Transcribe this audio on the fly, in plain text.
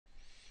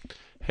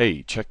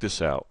Hey, check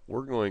this out.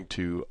 We're going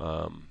to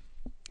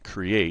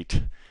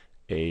create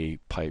a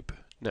pipe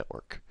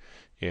network.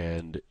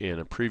 And in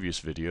a previous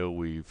video,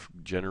 we've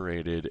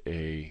generated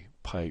a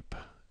pipe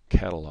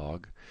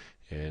catalog,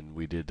 and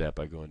we did that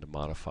by going to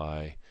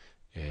Modify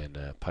and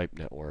Pipe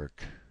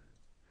Network,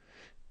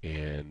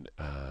 and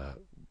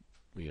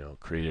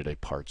created a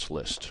parts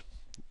list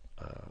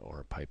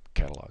or a pipe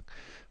catalog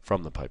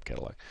from the pipe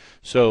catalog.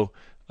 So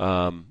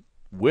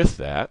with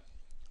that,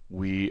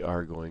 we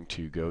are going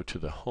to go to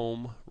the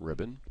Home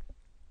ribbon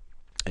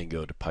and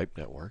go to Pipe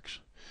Networks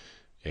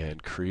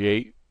and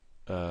create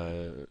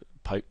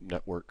pipe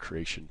network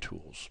creation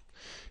tools.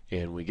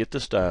 And we get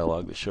this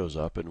dialog that shows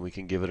up, and we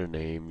can give it a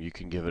name. You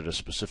can give it a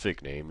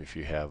specific name if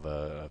you have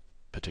a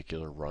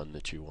particular run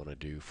that you want to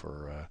do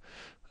for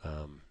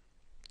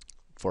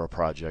a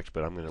project,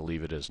 but I'm going to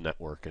leave it as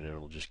network, and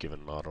it'll just give it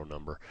an auto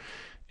number.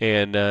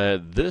 And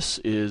this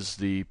is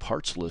the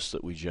parts list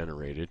that we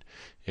generated,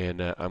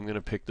 and I'm going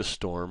to pick the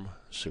storm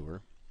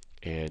sewer,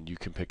 and you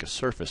can pick a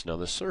surface. Now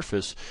the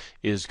surface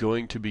is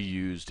going to be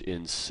used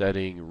in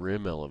setting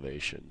rim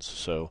elevations,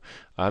 so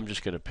I'm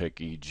just going to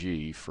pick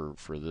EG for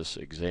this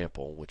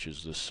example, which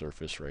is this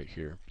surface right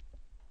here.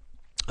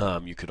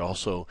 You could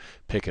also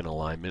pick an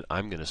alignment.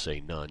 I'm going to say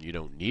none. You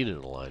don't need an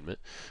alignment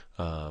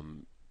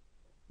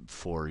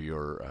for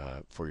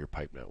your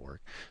pipe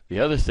network. The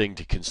other thing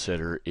to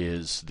consider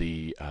is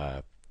the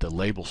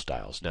label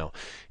styles. Now,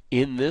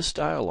 in this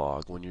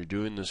dialog, when you're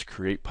doing this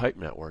create pipe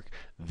network,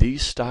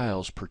 these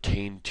styles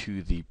pertain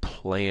to the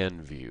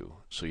plan view.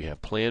 So you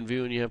have plan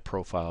view and you have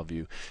profile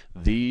view.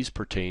 These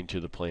pertain to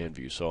the plan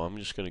view. So I'm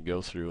just going to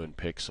go through and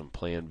pick some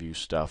plan view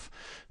stuff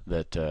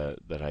that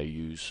I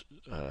use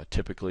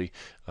typically.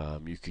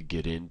 You could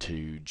get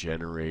into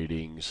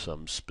generating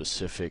some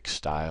specific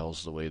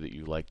styles the way that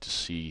you like to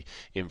see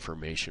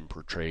information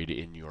portrayed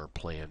in your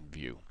plan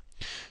view.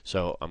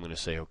 So I'm going to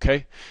say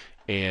OK.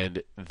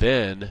 And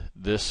then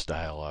this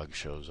dialog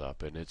shows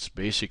up, and it's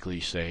basically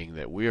saying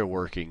that we are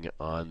working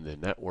on the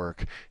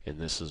network, and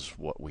this is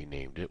what we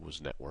named it,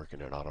 was network,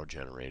 and it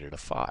auto-generated a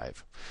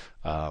 5.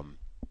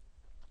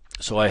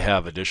 So I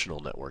have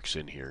additional networks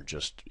in here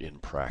just in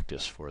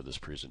practice for this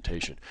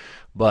presentation.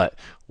 But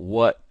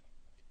what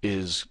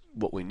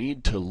we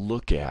need to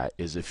look at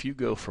is if you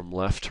go from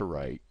left to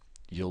right,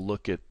 you'll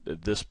look at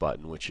this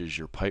button, which is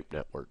your pipe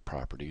network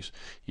properties.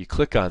 You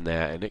click on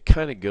that, and it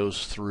kind of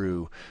goes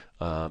through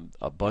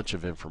a bunch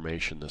of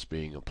information that's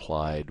being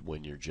applied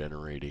when you're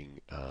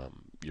generating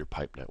your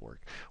pipe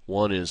network.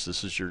 One is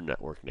this is your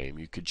network name.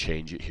 You could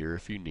change it here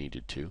if you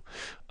needed to.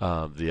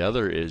 The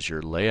other is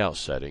your layout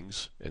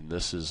settings, and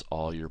this is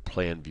all your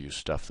plan view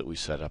stuff that we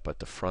set up at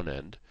the front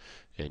end,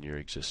 and your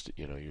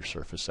your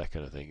surface, that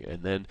kind of thing.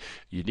 And then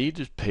you need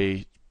to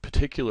pay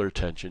particular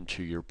attention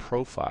to your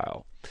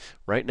profile.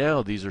 Right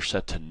now these are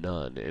set to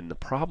none, and the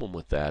problem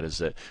with that is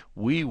that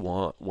we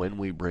want, when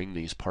we bring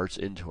these parts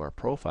into our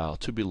profile,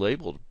 to be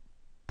labeled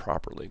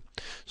properly.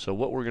 So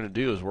what we're going to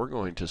do is we're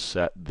going to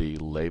set the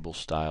label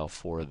style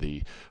for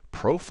the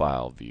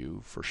profile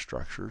view for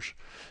structures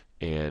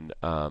and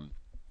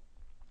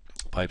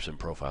pipes and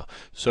profile.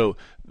 So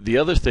the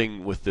other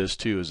thing with this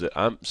too is that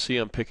I'm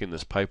picking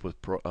this pipe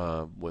with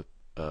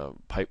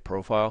pipe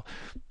profile.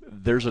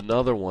 There's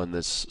another one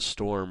that's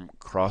storm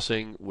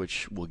crossing,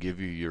 which will give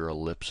you your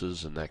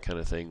ellipses and that kind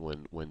of thing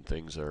when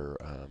things are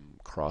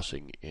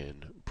crossing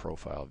in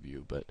profile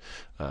view. But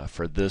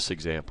for this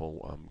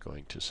example, I'm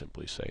going to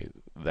simply say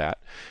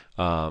that.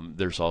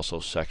 There's also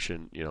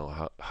section,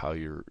 how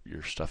your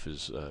stuff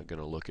is going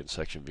to look in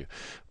section view.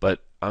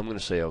 But I'm going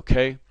to say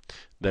OK.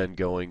 Then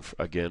going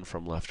again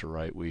from left to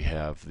right, we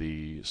have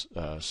the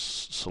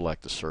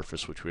select the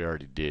surface, which we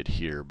already did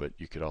here, but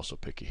you could also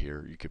pick it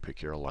here. You could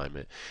pick your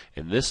alignment,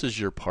 and this is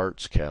your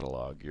parts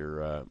catalog,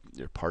 your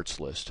parts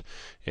list.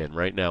 And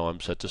right now I'm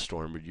set to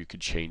storm, but you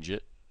could change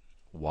it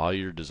while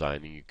you're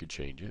designing. You could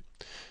change it.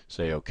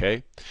 Say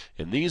OK,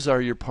 and these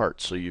are your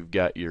parts. So you've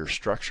got your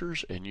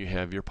structures and you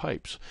have your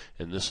pipes,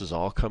 and this is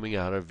all coming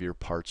out of your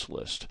parts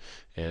list.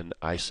 And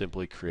I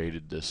simply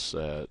created this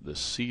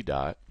C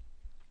dot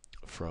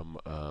from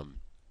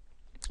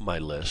my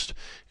list,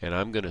 and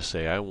I'm going to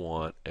say I'm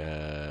going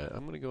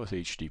to go with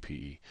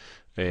HDPE,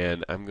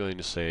 and I'm going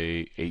to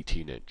say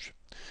 18-inch.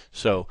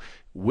 So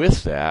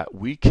with that,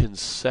 we can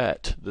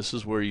set, this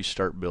is where you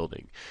start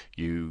building.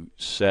 You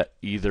set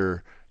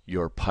either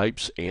your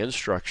pipes and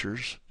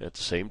structures at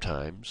the same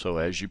time. So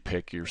as you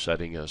pick, you're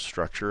setting a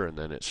structure, and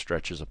then it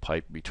stretches a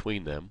pipe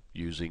between them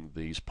using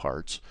these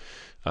parts.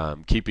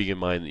 Keeping in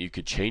mind that you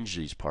could change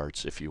these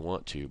parts if you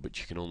want to, but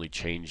you can only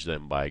change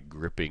them by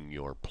gripping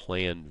your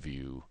plan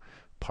view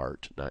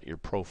part, not your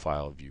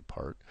profile view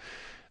part.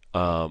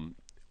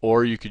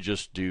 Or you could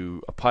just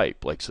do a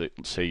pipe, like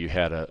say you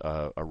had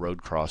a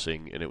road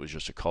crossing and it was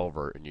just a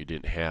culvert and you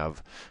didn't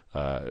have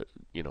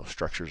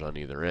structures on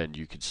either end.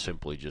 You could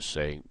simply just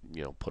say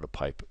put a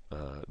pipe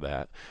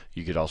that.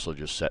 You could also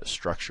just set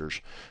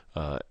structures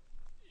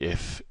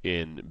if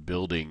in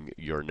building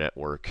your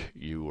network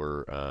you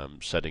were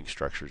setting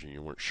structures and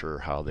you weren't sure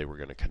how they were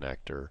going to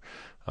connect or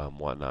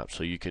whatnot.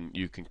 So you can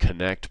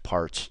connect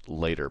parts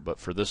later, but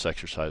for this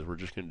exercise we're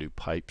just going to do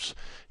pipes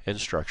and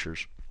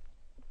structures.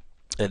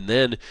 And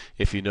then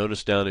if you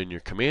notice down in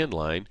your command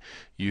line,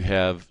 you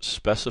have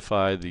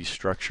specify the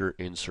structure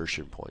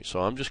insertion point.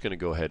 So I'm just going to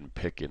go ahead and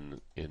pick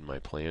in my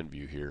plan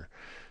view here.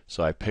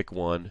 So I pick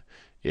one,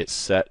 it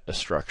set a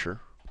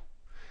structure,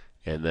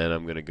 and then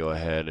I'm going to go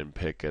ahead and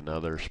pick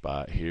another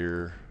spot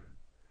here,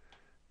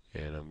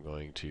 and I'm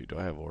going to, do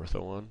I have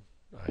ortho on?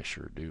 I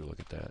sure do, look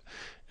at that.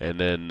 And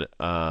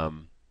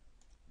then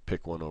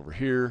pick one over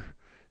here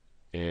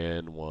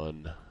and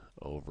one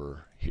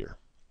over here.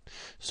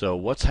 So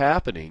what's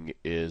happening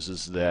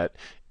is that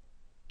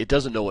it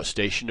doesn't know what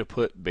station to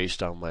put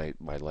based on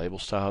my label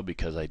style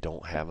because I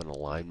don't have an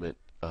alignment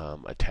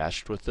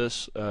attached with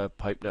this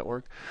pipe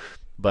network,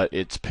 but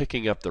it's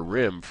picking up the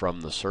rim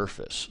from the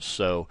surface.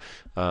 So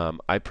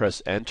I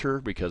press enter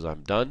because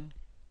I'm done,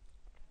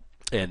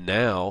 and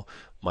now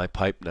my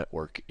pipe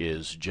network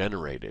is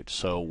generated.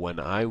 So when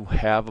I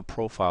have a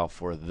profile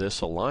for this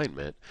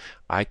alignment,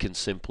 I can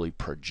simply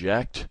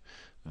project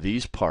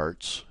these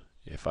parts.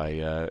 If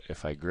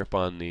I grip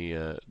on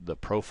the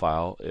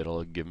profile,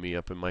 it'll give me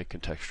up in my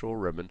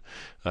contextual ribbon,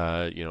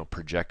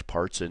 project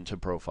parts into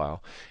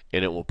profile,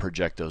 and it will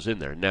project those in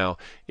there. Now,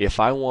 if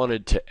I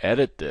wanted to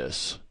edit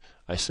this,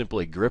 I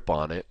simply grip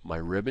on it, my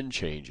ribbon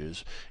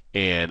changes,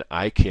 and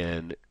I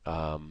can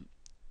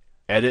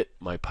edit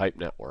my pipe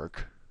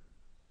network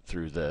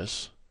through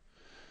this,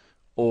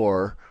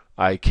 or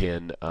I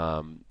can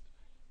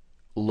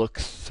look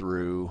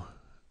through,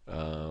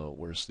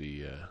 where's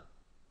the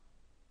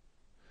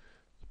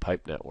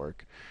pipe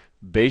network.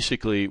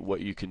 Basically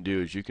what you can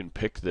do is you can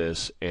pick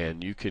this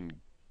and you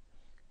can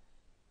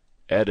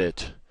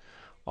edit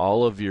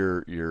all of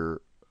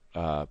your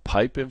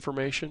pipe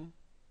information,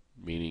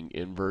 meaning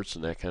inverts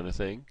and that kind of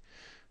thing,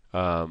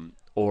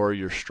 or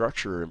your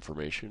structure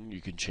information. You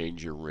can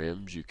change your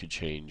rims, you could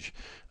change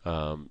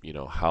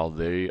how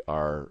they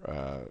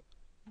are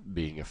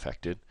being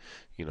affected,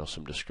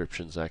 some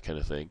descriptions, that kind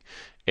of thing,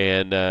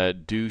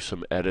 and do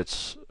some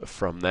edits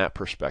from that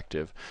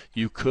perspective.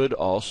 You could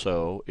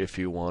also, if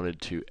you wanted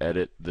to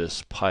edit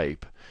this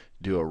pipe,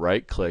 do a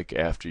right click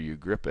after you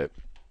grip it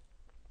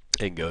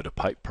and go to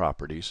pipe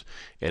properties,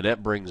 and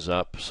that brings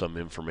up some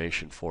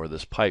information for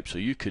this pipe. So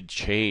you could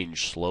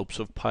change slopes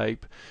of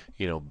pipe,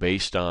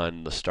 based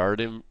on the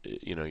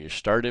your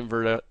start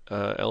invert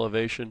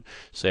elevation.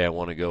 Say I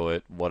want to go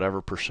at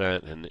whatever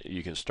percent, and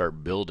you can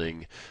start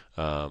building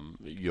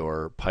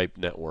your pipe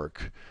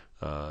network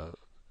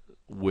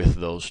with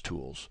those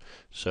tools.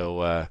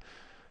 So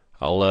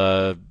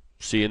I'll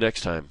see you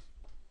next time.